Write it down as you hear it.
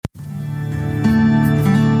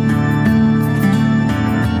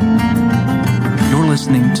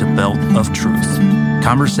listening to Belt of Truth,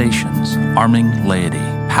 conversations arming laity,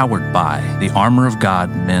 powered by the Armor of God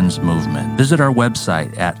Men's Movement. Visit our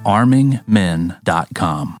website at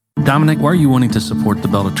armingmen.com. Dominic, why are you wanting to support the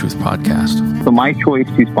Belt of Truth podcast? So my choice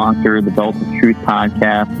to sponsor the Belt of Truth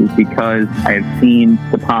podcast is because I have seen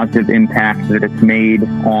the positive impact that it's made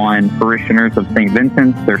on parishioners of St.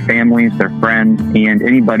 Vincent's, their families, their friends, and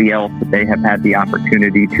anybody else that they have had the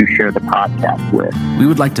opportunity to share the podcast with. We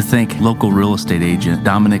would like to thank local real estate agent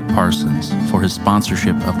Dominic Parsons for his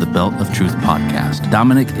sponsorship of the Belt of Truth podcast.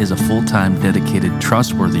 Dominic is a full-time, dedicated,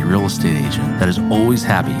 trustworthy real estate agent that is always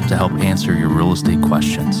happy to help answer your real estate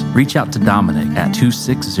questions. Reach out to Dominic at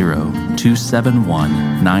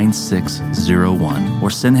 260-271-9601 or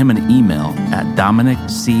send him an email at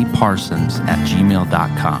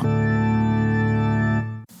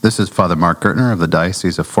dominicparsons@gmail.com. This is Father Mark Gertner of the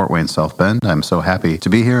Diocese of Fort Wayne South Bend. I'm so happy to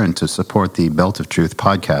be here and to support the Belt of Truth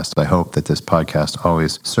podcast. I hope that this podcast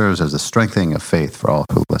always serves as a strengthening of faith for all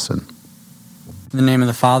who listen. In the name of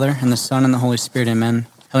the Father, and the Son, and the Holy Spirit, amen.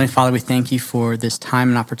 Heavenly Father, we thank you for this time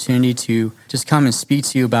and opportunity to just come and speak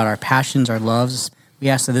to you about our passions, our loves. We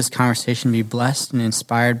ask that this conversation be blessed and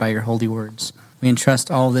inspired by your holy words. We entrust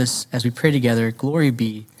all this as we pray together. Glory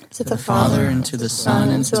be to the Father, and to the Son,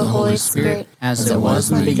 and to the Holy Spirit, as it was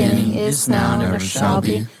in the beginning, is now, and ever shall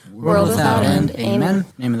be, world without end. Amen. In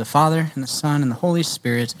the name of the Father, and the Son, and the Holy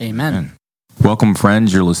Spirit. Amen. Welcome,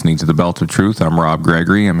 friends. You're listening to The Belt of Truth. I'm Rob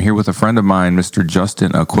Gregory. I'm here with a friend of mine, Mr.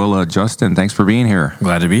 Justin Aquila. Justin, thanks for being here.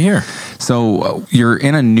 Glad to be here. So you're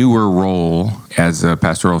in a newer role as a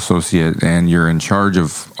pastoral associate, and you're in charge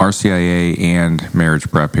of RCIA and marriage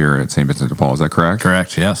prep here at St. Vincent de Paul. Is that correct?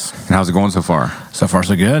 Correct, yes. And how's it going so far? So far,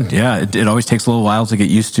 so good. Yeah, it always takes a little while to get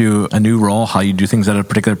used to a new role, how you do things at a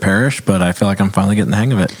particular parish, but I feel like I'm finally getting the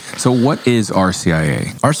hang of it. So what is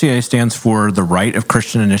RCIA? RCIA stands for the Rite of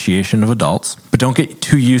Christian Initiation of Adults, but don't get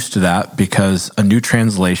too used to that because a new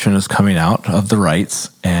translation is coming out of the rites,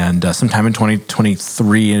 and sometime in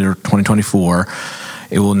 2023 or 2024,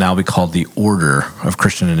 it will now be called the Order of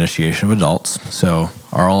Christian Initiation of Adults. So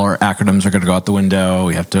all our acronyms are going to go out the window.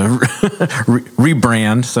 We have to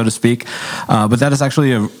rebrand, so to speak. But that is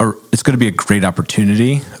actually it's going to be a great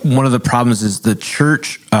opportunity. One of the problems is the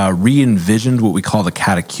church re-envisioned what we call the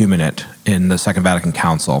catechumenate in the Second Vatican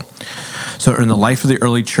Council. So in the life of the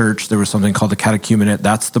early church, there was something called the catechumenate.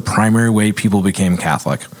 That's the primary way people became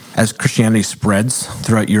Catholic. As Christianity spreads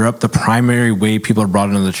throughout Europe, the primary way people are brought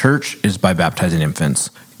into the church is by baptizing infants.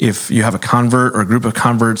 If you have a convert or a group of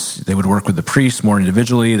converts, they would work with the priest more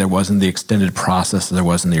individually. There wasn't the extended process that there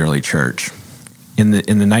was in the early church. In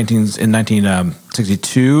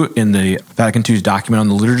 1962, in the Vatican II's document on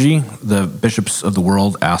the liturgy, the bishops of the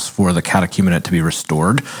world asked for the catechumenate to be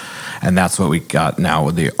restored, and that's what we got now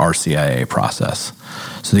with the RCIA process.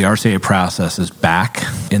 So the RCIA process is back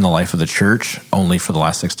in the life of the church only for the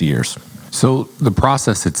last 60 years. So the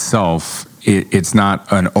process itself, it's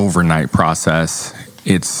not an overnight process.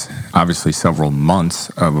 It's obviously several months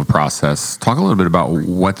of a process. Talk a little bit about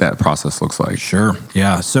what that process looks like. Sure.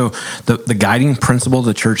 Yeah. So the guiding principle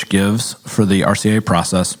the church gives for the RCIA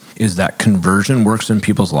process is that conversion works in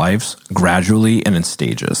people's lives gradually and in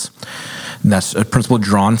stages. And that's a principle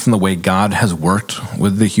drawn from the way God has worked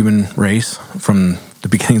with the human race from the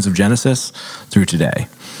beginnings of Genesis through today.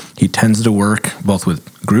 He tends to work both with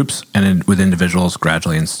groups and with individuals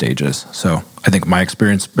gradually in stages. So I think my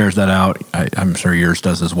experience bears that out. I'm sure yours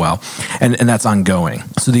does as well. And that's ongoing.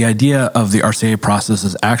 So the idea of the RCIA process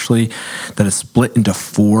is actually that it's split into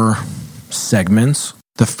 4 segments.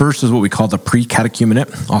 The first is what we call the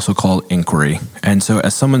pre-catechumenate, also called inquiry. And so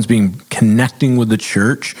as someone's connecting with the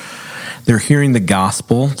church, they're hearing the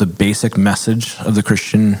gospel, the basic message of the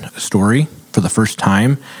Christian story for the first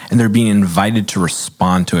time, and they're being invited to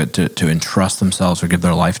respond to it, to entrust themselves or give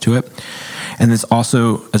their life to it. And it's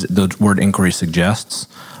also, as the word inquiry suggests,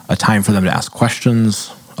 a time for them to ask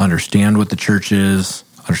questions, understand what the church is,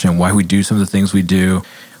 understand why we do some of the things we do.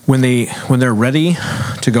 When they're ready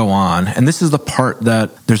to go on, and this is the part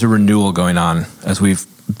that there's a renewal going on as we've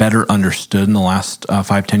better understood in the last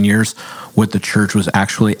 5-10 years what the church was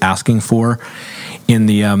actually asking for in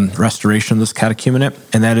the restoration of this catechumenate,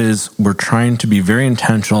 and that is we're trying to be very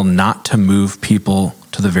intentional not to move people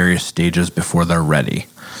to the various stages before they're ready.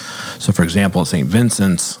 So for example, at St.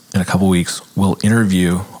 Vincent's, in a couple weeks, we'll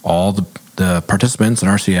interview all the the participants in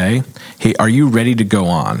RCIA, hey, are you ready to go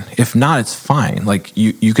on? If not, it's fine. Like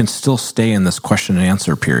you can still stay in this question and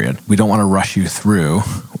answer period. We don't want to rush you through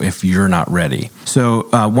if you're not ready. So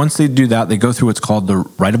once they do that, they go through what's called the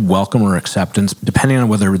rite of welcome or acceptance, depending on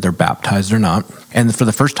whether they're baptized or not. And for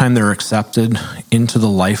the first time they're accepted into the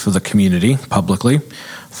life of the community publicly,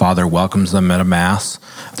 Father welcomes them at a mass.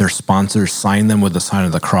 Their sponsors sign them with the sign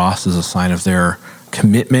of the cross as a sign of their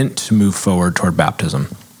commitment to move forward toward baptism.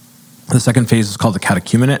 The second phase is called the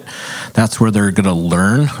catechumenate. That's where they're going to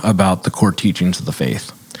learn about the core teachings of the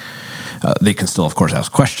faith. They can still, of course,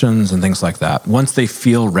 ask questions and things like that. Once they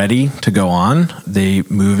feel ready to go on, they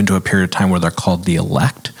move into a period of time where they're called the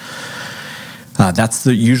elect. That's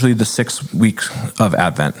usually the 6 weeks of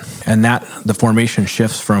Advent. And that the formation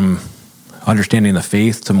shifts from understanding the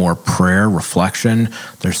faith to more prayer, reflection.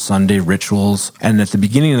 There's Sunday rituals. And at the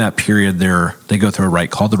beginning of that period, they go through a rite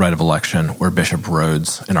called the rite of election, where Bishop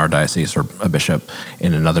Rhodes in our diocese or a bishop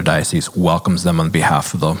in another diocese welcomes them on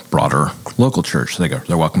behalf of the broader local church. So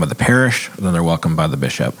they're welcomed by the parish, then they're welcomed by the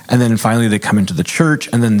bishop. And then finally they come into the church,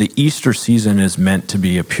 and then the Easter season is meant to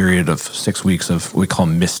be a period of 6 weeks of what we call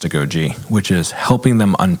mystagogy, which is helping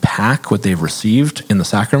them unpack what they've received in the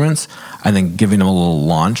sacraments and then giving them a little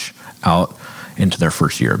launch out into their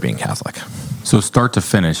first year of being Catholic. So start to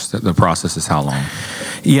finish, the process is how long?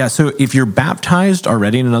 Yeah, so if you're baptized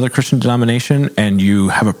already in another Christian denomination and you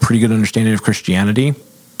have a pretty good understanding of Christianity,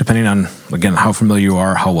 depending on, again, how familiar you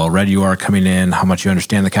are, how well-read you are coming in, how much you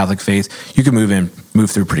understand the Catholic faith, you can move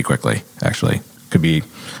through pretty quickly, actually. Could be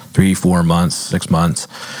 3, 4 months, 6 months.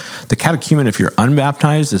 The catechumen, if you're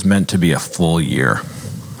unbaptized, is meant to be a full year.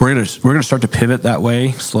 We're going to start to pivot that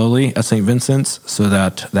way slowly at St. Vincent's, so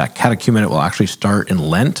that catechumenate will actually start in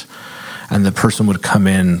Lent, and the person would come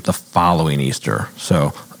in the following Easter.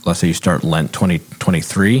 So let's say you start Lent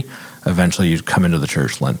 2023, eventually you'd come into the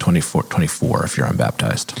church Lent 24 if you're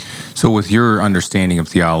unbaptized. So with your understanding of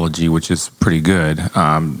theology, which is pretty good,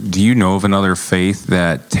 do you know of another faith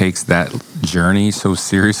that takes that journey so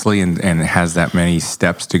seriously and has that many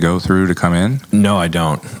steps to go through to come in? No, I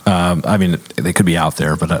don't. I mean, they could be out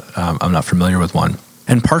there, but I'm not familiar with one.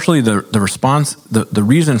 And partially the response, the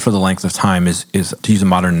reason for the length of time is to use a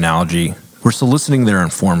modern analogy, we're soliciting their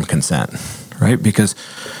informed consent, right? Because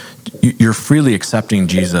you're freely accepting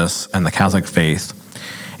Jesus and the Catholic faith,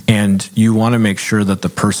 and you want to make sure that the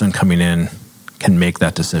person coming in can make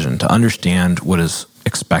that decision to understand what is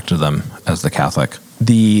expected of them as the Catholic.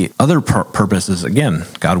 The other purpose is, again,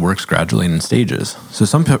 God works gradually in stages. So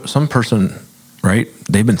some person, right,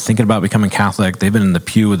 they've been thinking about becoming Catholic, they've been in the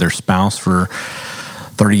pew with their spouse for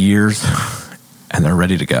 30 years, and they're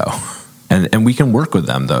ready to go. And we can work with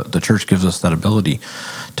them. The church gives us that ability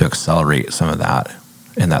to accelerate some of that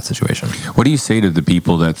in that situation. What do you say to the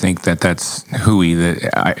people that think that that's hooey,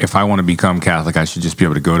 that if I want to become Catholic, I should just be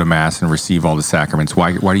able to go to Mass and receive all the sacraments?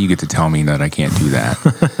 Why do you get to tell me that I can't do that?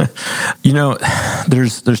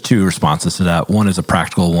 There's two responses to that. One is a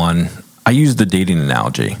practical one. I use the dating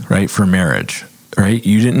analogy, right, for marriage, right?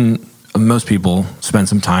 Most people spend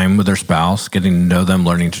some time with their spouse, getting to know them,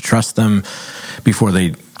 learning to trust them before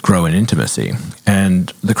they grow in intimacy.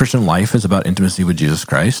 And the Christian life is about intimacy with Jesus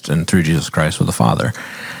Christ, and through Jesus Christ with the Father.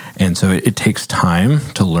 And so it takes time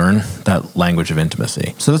to learn that language of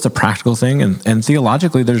intimacy. So that's a practical thing. And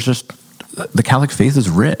theologically, the Catholic faith is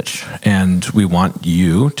rich, and we want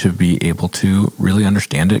you to be able to really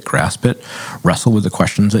understand it, grasp it, wrestle with the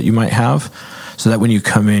questions that you might have, so that when you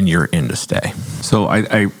come in, you're in to stay. So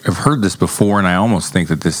I've heard this before, and I almost think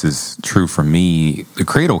that this is true for me. The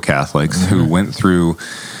cradle Catholics who went through,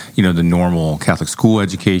 the normal Catholic school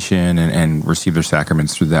education and received their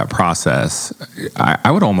sacraments through that process,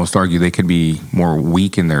 I would almost argue they could be more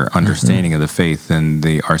weak in their understanding of the faith than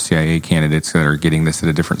the RCIA candidates that are getting this at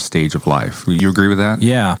a different stage of life. You agree with that?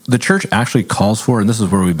 Yeah. The church actually calls for, and this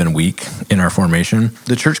is where we've been weak in our formation,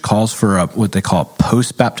 the church calls for what they call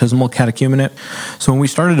post-baptismal catechumenate. So when we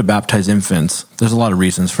started to baptize infants, there's a lot of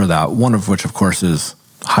reasons for that, one of which, of course, is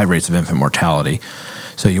high rates of infant mortality.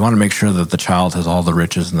 So you want to make sure that the child has all the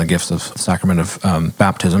riches and the gifts of sacrament of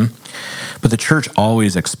baptism. But the church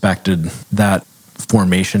always expected that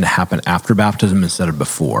formation to happen after baptism instead of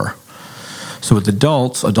before. So with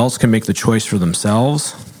adults can make the choice for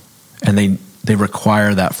themselves, and they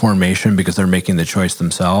require that formation because they're making the choice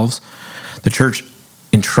themselves. The church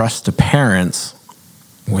entrusts to parents,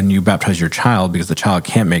 when you baptize your child, because the child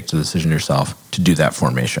can't make the decision yourself, to do that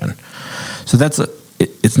formation. So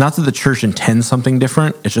it's not that the church intends something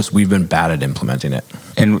different, it's just we've been bad at implementing it.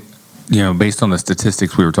 And, based on the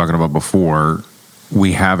statistics we were talking about before,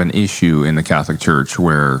 we have an issue in the Catholic Church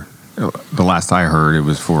where the last I heard, it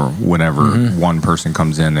was for whenever one person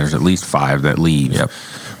comes in, there's at least 5 that leave. Yep.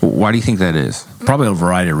 Why do you think that is? Probably a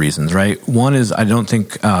variety of reasons, right? One is I don't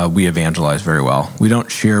think we evangelize very well. We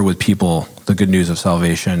don't share with people the good news of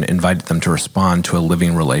salvation, invite them to respond to a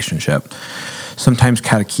living relationship. Sometimes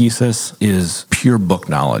catechesis is pure book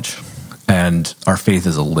knowledge, and our faith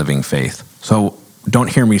is a living faith. So don't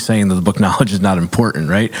hear me saying that the book knowledge is not important,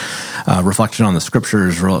 right? Reflection on the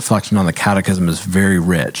scriptures, reflection on the catechism is very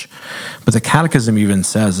rich. But the catechism even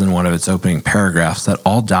says in one of its opening paragraphs that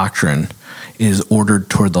all doctrine is ordered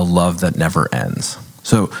toward the love that never ends.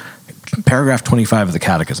 So paragraph 25 of the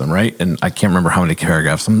catechism, right? And I can't remember how many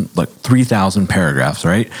paragraphs, some like 3,000 paragraphs,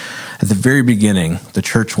 right? At the very beginning, the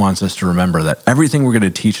church wants us to remember that everything we're going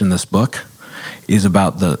to teach in this book is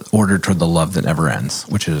about the order toward the love that never ends,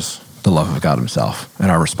 which is the love of God himself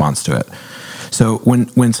and our response to it. So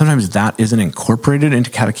when sometimes that isn't incorporated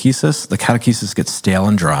into catechesis, the catechesis gets stale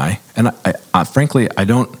and dry. And I frankly, I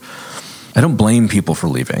don't blame people for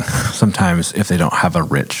leaving sometimes if they don't have a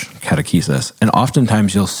rich catechesis. And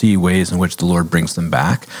oftentimes you'll see ways in which the Lord brings them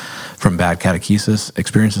back from bad catechesis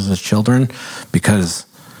experiences as children because,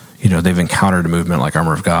 they've encountered a movement like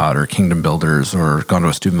Armor of God or Kingdom Builders or gone to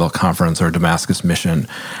a Steubenville conference or a Damascus mission.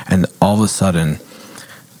 And all of a sudden,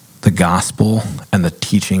 the gospel and the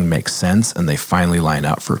teaching makes sense and they finally line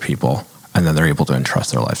up for people. And then they're able to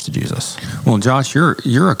entrust their lives to Jesus. Well, Josh,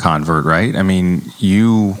 you're a convert, right? I mean,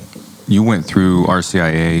 you went through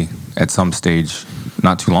RCIA at some stage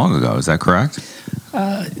not too long ago. Is that correct?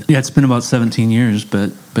 Yeah, it's been about 17 years,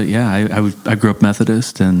 but yeah, I grew up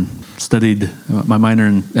Methodist and studied. My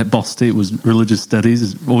minor at Ball State was religious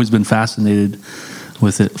studies. I've always been fascinated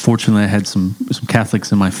with it. Fortunately, I had some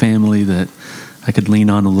Catholics in my family that I could lean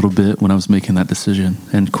on a little bit when I was making that decision.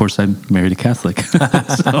 And of course, I married a Catholic. So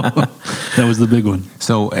that was the big one.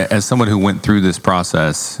 So as someone who went through this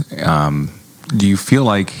process, do you feel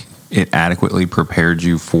like it adequately prepared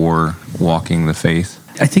you for walking the faith?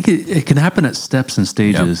 I think it can happen at steps and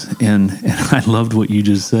stages. Yep. And I loved what you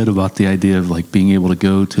just said about the idea of like being able to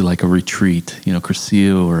go to like a retreat,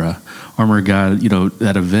 Curcio or a Armor of God,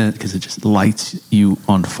 that event, because it just lights you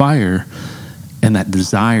on fire. And that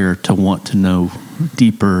desire to want to know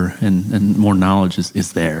deeper and more knowledge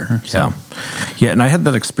is there. So. Yeah, and I had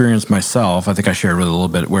that experience myself. I think I shared with a little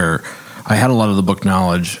bit where I had a lot of the book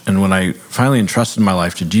knowledge, and when I finally entrusted my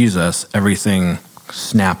life to Jesus, everything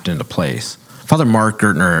snapped into place. Father Mark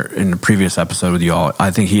Gertner, in the previous episode with you all, I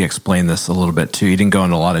think he explained this a little bit too. He didn't go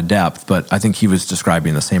into a lot of depth, but I think he was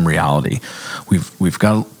describing the same reality. We've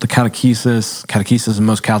got the catechesis in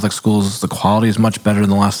most Catholic schools. The quality is much better in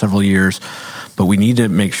the last several years, but we need to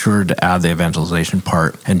make sure to add the evangelization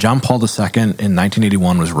part. And John Paul II in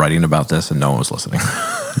 1981 was writing about this, and no one was listening.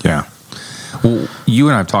 Yeah. Well, you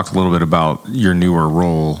and I have talked a little bit about your newer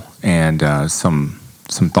role and some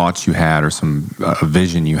thoughts you had or some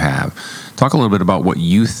vision you have. Talk a little bit about what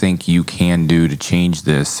you think you can do to change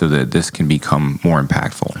this so that this can become more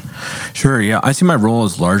impactful. Sure, yeah. I see my role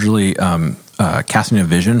as largely casting a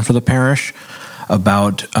vision for the parish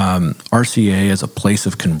about RCIA as a place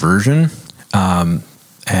of conversion and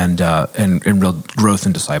real growth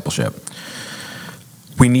and discipleship.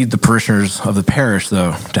 We need the parishioners of the parish,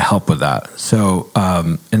 though, to help with that. So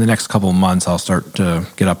in the next couple of months, I'll start to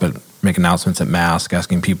get up and make announcements at Mass,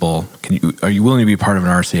 asking people, are you willing to be part of an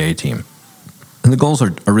RCIA team? And the goals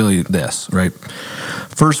are really this, right?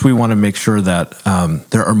 First, we want to make sure that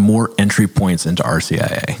there are more entry points into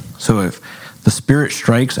RCIA. So if the Spirit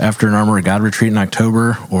strikes after an Armor of God retreat in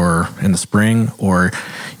October or in the spring, or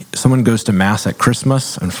someone goes to Mass at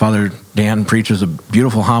Christmas and Father Dan preaches a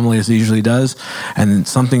beautiful homily as he usually does, and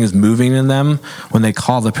something is moving in them, when they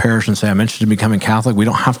call the parish and say, I'm interested in becoming Catholic, we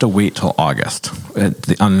don't have to wait till August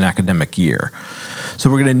on an academic year. So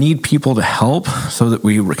we're going to need people to help so that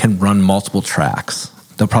we can run multiple tracks.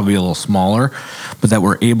 They'll probably be a little smaller, but that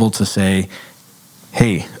we're able to say,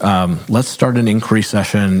 hey, let's start an inquiry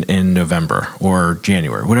session in November or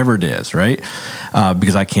January, whatever it is, right?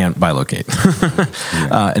 Because I can't bilocate.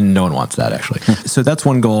 And no one wants that, actually. So that's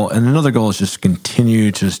one goal. And another goal is just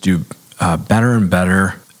continue to just do better and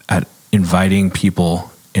better at inviting people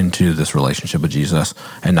into this relationship with Jesus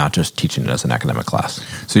and not just teaching it as an academic class.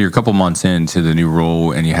 So you're a couple months into the new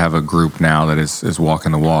role and you have a group now that is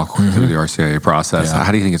walking the walk through the RCIA process. Yeah.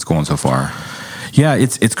 How do you think it's going so far? Yeah,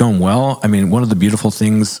 it's going well. I mean, one of the beautiful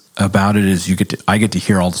things about it is I get to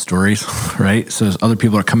hear all the stories, right? So other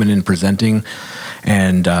people are coming in presenting,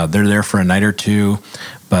 and they're there for a night or two.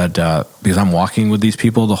 But because I'm walking with these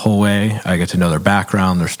people the whole way, I get to know their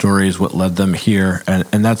background, their stories, what led them here,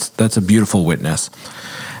 and that's a beautiful witness.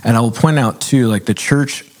 And I will point out too, like the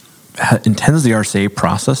church intends the RCIA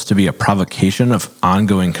process to be a provocation of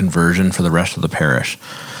ongoing conversion for the rest of the parish.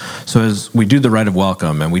 So as we do the rite of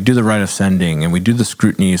welcome and we do the rite of sending and we do the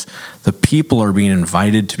scrutinies, the people are being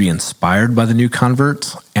invited to be inspired by the new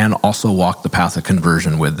converts and also walk the path of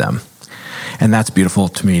conversion with them. And that's beautiful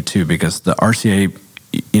to me too, because the RCIA,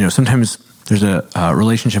 sometimes there's a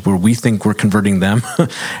relationship where we think we're converting them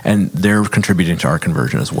and they're contributing to our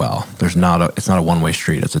conversion as well. It's not a one-way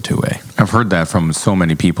street, it's a two-way. I've heard that from so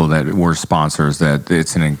many people that were sponsors, that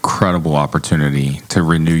it's an incredible opportunity to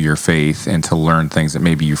renew your faith and to learn things that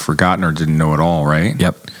maybe you've forgotten or didn't know at all, right?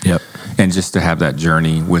 Yep. And just to have that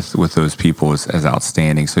journey with those people is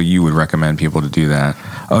outstanding. So you would recommend people to do that?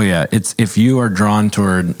 Oh yeah, if you are drawn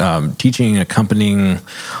toward teaching, accompanying,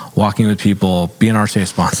 walking with people, be an RCIA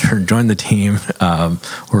sponsor, join the team.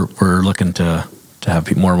 We're looking to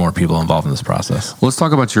have more and more people involved in this process. Let's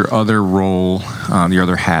talk about your other role, your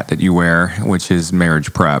other hat that you wear, which is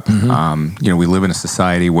marriage prep. Mm-hmm. We live in a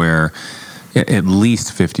society where at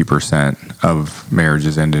least 50% of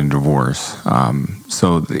marriages end in divorce.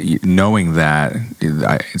 So knowing that,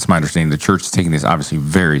 it's my understanding the church is taking this obviously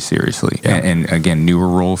very seriously. Yeah. And again, newer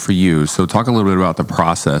role for you. So talk a little bit about the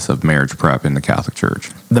process of marriage prep in the Catholic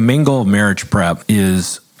Church. The main goal of marriage prep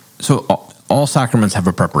is, so all sacraments have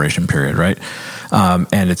a preparation period, right?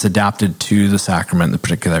 And it's adapted to the sacrament, the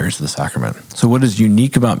particularities of the sacrament. So what is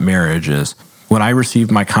unique about marriage is when I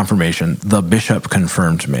received my confirmation, the bishop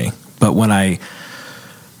confirmed me. But when I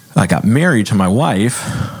got married to my wife,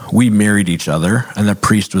 we married each other, and the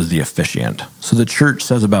priest was the officiant. So the church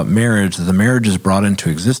says about marriage that the marriage is brought into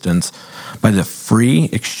existence by the free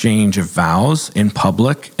exchange of vows in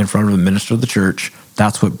public in front of the minister of the church.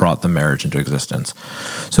 That's what brought the marriage into existence.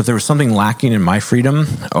 So if there was something lacking in my freedom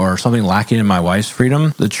or something lacking in my wife's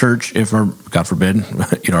freedom, the church, if God forbid,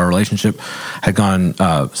 our relationship had gone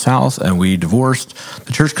south and we divorced,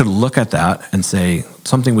 the church could look at that and say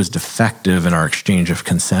something was defective in our exchange of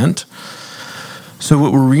consent. So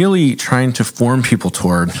what we're really trying to form people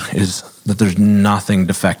toward is that there's nothing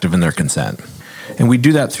defective in their consent. And we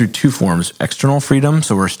do that through two forms: external freedom.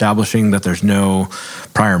 So we're establishing that there's no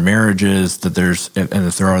prior marriages, that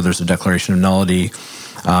if there are, there's a declaration of nullity,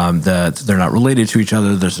 that they're not related to each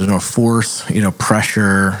other, there's no force,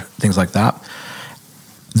 pressure, things like that.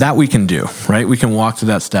 That we can do, right? We can walk through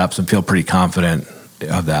that steps and feel pretty confident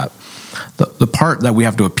of that. The part that we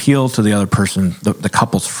have to appeal to the other person, the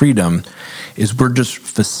couple's freedom, is we're just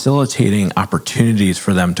facilitating opportunities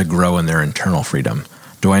for them to grow in their internal freedom.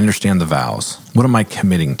 Do I understand the vows? What am I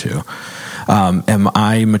committing to? Am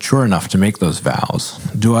I mature enough to make those vows?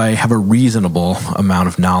 Do I have a reasonable amount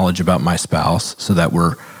of knowledge about my spouse so that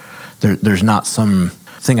there's not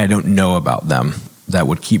something I don't know about them that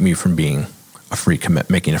would keep me from being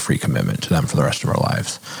making a free commitment to them for the rest of our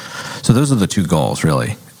lives? So those are the two goals,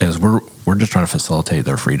 really, is we're just trying to facilitate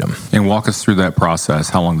their freedom. And walk us through that process.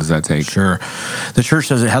 How long does that take? Sure. The church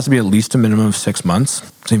says it has to be at least a minimum of 6 months.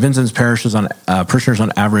 St. Vincent's parishioners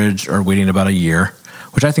on average are waiting about a year,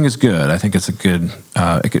 which I think is good. I think it's a good,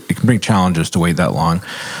 it can bring challenges to wait that long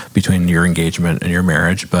between your engagement and your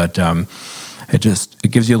marriage, but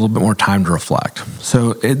it gives you a little bit more time to reflect.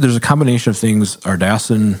 So there's a combination of things. Our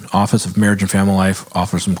diocesan Office of Marriage and Family Life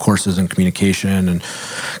offers some courses in communication and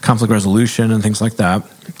conflict resolution and things like that.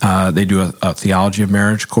 They do a theology of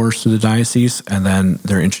marriage course through the diocese, and then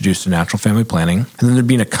they're introduced to natural family planning. And then they're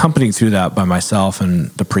being accompanied through that by myself and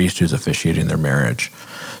the priest who's officiating their marriage.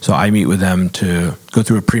 So I meet with them to go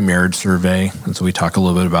through a pre-marriage survey, and so we talk a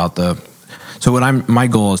little bit about my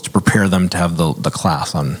goal is to prepare them to have the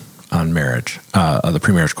class on marriage, the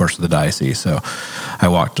pre-marriage course of the diocese. So I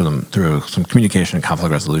walked them through some communication and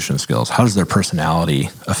conflict resolution skills. How does their personality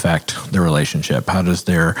affect their relationship? How does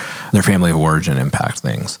their family of origin impact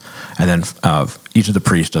things? And then each of the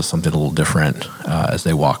priests does something a little different as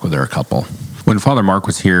they walk with their couple. When Father Mark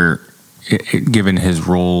was here, given his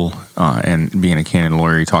role and being a canon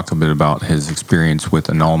lawyer, he talked a bit about his experience with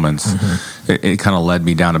annulments. Mm-hmm. It kind of led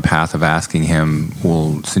me down a path of asking him,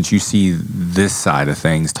 well, since you see this side of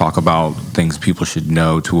things, talk about things people should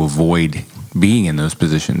know to avoid being in those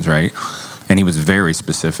positions, right? And he was very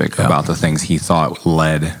specific about the things he thought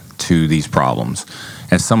led to these problems.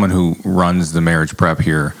 As someone who runs the marriage prep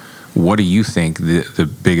here, what do you think the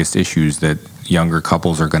biggest issues that younger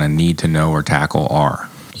couples are going to need to know or tackle are?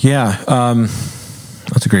 Yeah,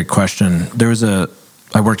 that's a great question.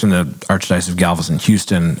 I worked in the Archdiocese of Galveston,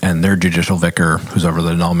 Houston, and their judicial vicar, who's over the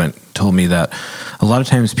annulment, told me that a lot of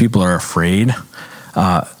times people are afraid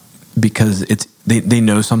because they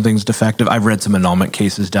know something's defective. I've read some annulment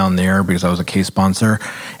cases down there because I was a case sponsor,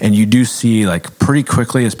 and you do see like pretty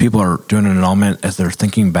quickly as people are doing an annulment, as they're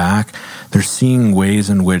thinking back, they're seeing ways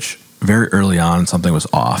in which very early on something was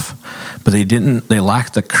off, but they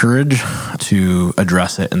lacked the courage to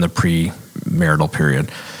address it in the pre-marital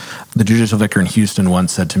period. The judicial vicar in Houston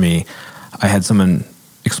once said to me, I had someone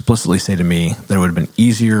explicitly say to me that it would have been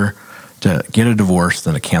easier to get a divorce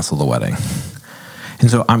than to cancel the wedding. And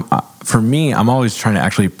so I'm always trying to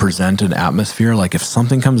actually present an atmosphere like, if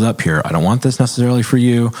something comes up here, I don't want this necessarily for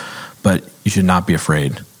you, but you should not be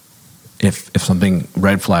afraid. If something,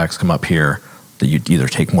 red flags come up here, that you'd either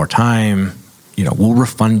take more time, we'll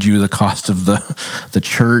refund you the cost of the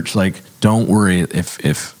church. Like, don't worry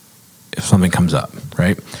if something comes up,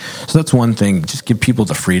 right? So that's one thing. Just give people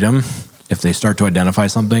the freedom, if they start to identify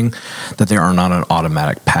something, that they are not on an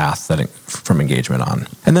automatic path from engagement on.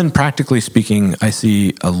 And then practically speaking, I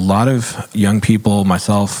see a lot of young people,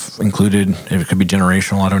 myself included, it could be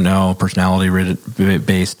generational, I don't know,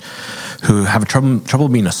 personality-based, who have trouble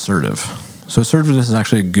being assertive. So assertiveness is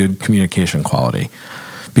actually a good communication quality,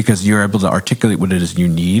 because you're able to articulate what it is you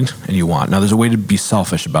need and you want. Now, there's a way to be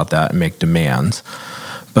selfish about that and make demands.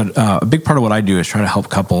 But a big part of what I do is try to help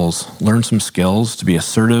couples learn some skills to be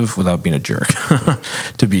assertive without being a jerk,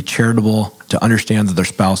 to be charitable, to understand that their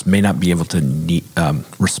spouse may not be able to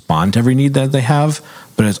respond to every need that they have,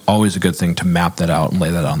 but it's always a good thing to map that out and lay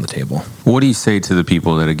that on the table. What do you say to the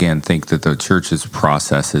people that, again, think that the church's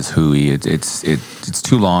process is hooey? It's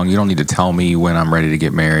too long. You don't need to tell me when I'm ready to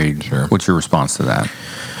get married. Sure. What's your response to that?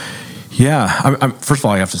 Yeah. First of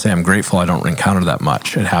all, I have to say I'm grateful I don't encounter that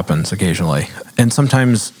much. It happens occasionally. And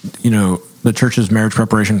sometimes, the church's marriage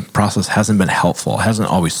preparation process hasn't been helpful, hasn't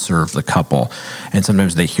always served the couple. And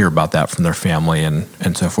sometimes they hear about that from their family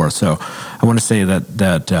and so forth. So I want to say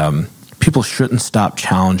that people shouldn't stop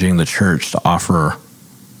challenging the church to offer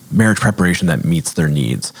marriage preparation that meets their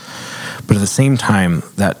needs. But at the same time,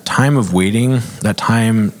 that time of waiting, that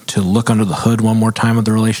time to look under the hood one more time of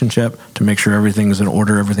the relationship to make sure everything's in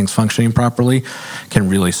order, everything's functioning properly, can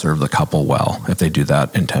really serve the couple well if they do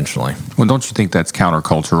that intentionally. Well, don't you think that's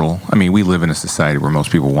countercultural? I mean, we live in a society where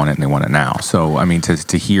most people want it and they want it now. So, I mean,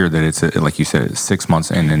 to hear that it's, like you said, 6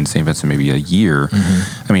 months and in St. Vincent maybe a year,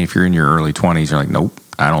 I mean, if you're in your early 20s, you're like, nope,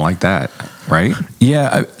 I don't like that. Right?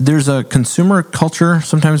 Yeah, there's a consumer culture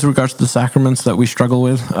sometimes in regards to the sacraments that we struggle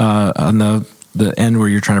with on the end where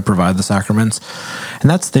you're trying to provide the sacraments. And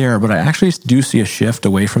that's there, but I actually do see a shift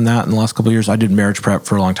away from that in the last couple of years. I did marriage prep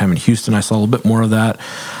for a long time in Houston. I saw a little bit more of that.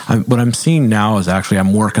 What I'm seeing now is actually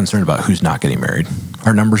I'm more concerned about who's not getting married.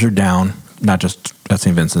 Our numbers are down, not just at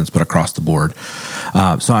St. Vincent's, but across the board.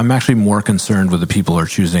 So I'm actually more concerned with the people who are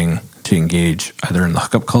choosing to engage either in the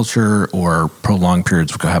hookup culture or prolonged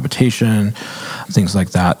periods of cohabitation, things like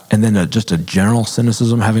that. And then just a general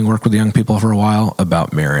cynicism, having worked with young people for a while,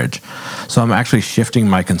 about marriage. So I'm actually shifting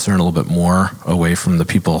my concern a little bit more away from the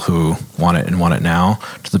people who want it and want it now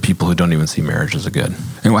to the people who don't even see marriage as a good.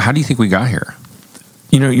 And how do you think we got here?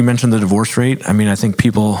 You mentioned the divorce rate. I mean, I think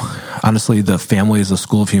people, honestly, the family is a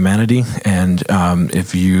school of humanity. And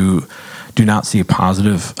if you do not see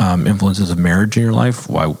positive influences of marriage in your life,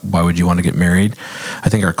 why would you want to get married? I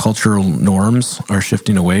think our cultural norms are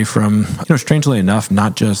shifting away from, strangely enough,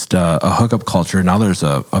 not just a hookup culture. Now there's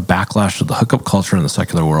a backlash to the hookup culture in the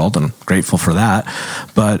secular world, and I'm grateful for that.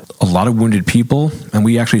 But a lot of wounded people, and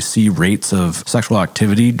we actually see rates of sexual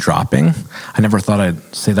activity dropping. I never thought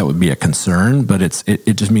I'd say that would be a concern, but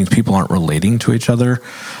it just means people aren't relating to each other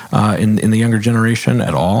in the younger generation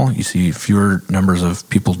at all. You see fewer numbers of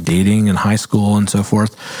people dating in high school and so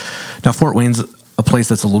forth. Now, Fort Wayne's a place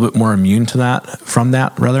that's a little bit more immune to that,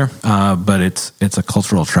 but it's a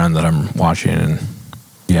cultural trend that I'm watching, and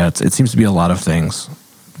yeah, it seems to be a lot of things,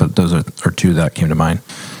 but those are two that came to mind.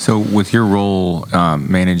 So with your role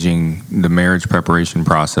managing the marriage preparation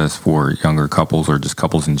process for younger couples or just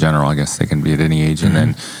couples in general, I guess they can be at any age, and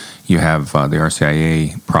then you have the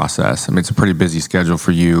RCIA process. I mean, it's a pretty busy schedule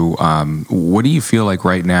for you. What do you feel like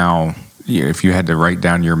right now, if you had to write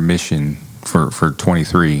down your mission for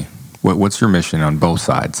 23, what's your mission on both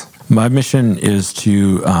sides? My mission is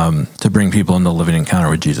to bring people into living encounter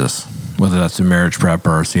with Jesus, whether that's in marriage prep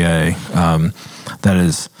or RCIA. That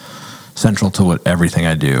is central to everything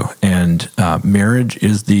I do. And marriage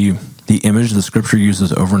is the image the Scripture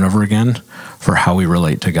uses over and over again for how we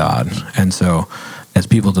relate to God. And so as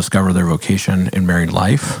people discover their vocation in married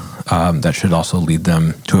life, that should also lead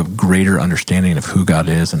them to a greater understanding of who God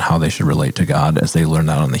is and how they should relate to God as they learn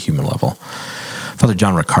that on the human level. Father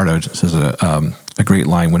John Riccardo says a great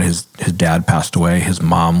line. When his dad passed away, his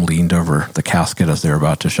mom leaned over the casket as they were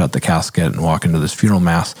about to shut the casket and walk into this funeral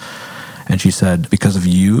mass. And she said, because of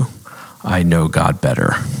you, I know God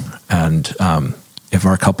better. And if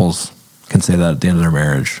our couples can say that at the end of their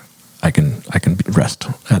marriage, I can rest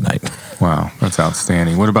at night. Wow, that's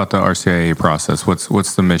outstanding. What about the RCIA process?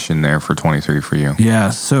 What's the mission there for 23 for you? Yeah,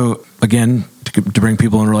 so again, to bring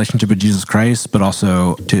people in relationship with Jesus Christ, but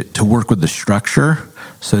also to work with the structure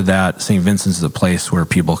so that St. Vincent's is a place where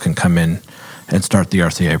people can come in and start the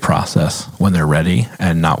RCIA process when they're ready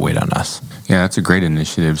and not wait on us. Yeah, that's a great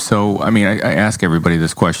initiative. So, I mean, I ask everybody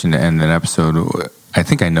this question to end an episode. I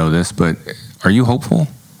think I know this, but are you hopeful?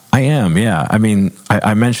 I am, yeah. I mean,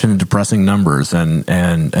 I mentioned depressing numbers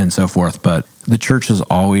and so forth, but the church has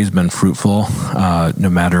always been fruitful, no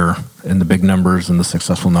matter in the big numbers and the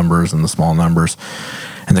successful numbers and the small numbers.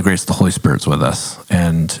 And the grace of the Holy Spirit's with us.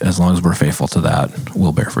 And as long as we're faithful to that,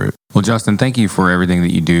 we'll bear fruit. Well, Justin, thank you for everything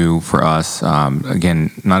that you do for us.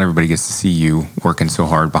 Again, not everybody gets to see you working so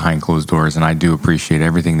hard behind closed doors, and I do appreciate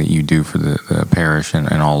everything that you do for the parish and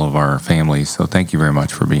all of our families. So thank you very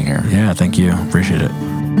much for being here. Yeah, thank you. Appreciate it.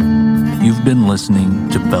 You've been listening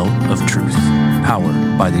to Belt of Truth,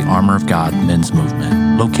 powered by the Armor of God Men's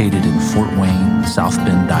Movement, located in Fort Wayne, South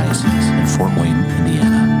Bend Diocese in Fort Wayne,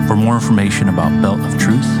 Indiana. For more information about Belt of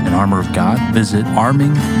Truth and Armor of God, visit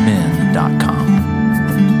armingmen.com.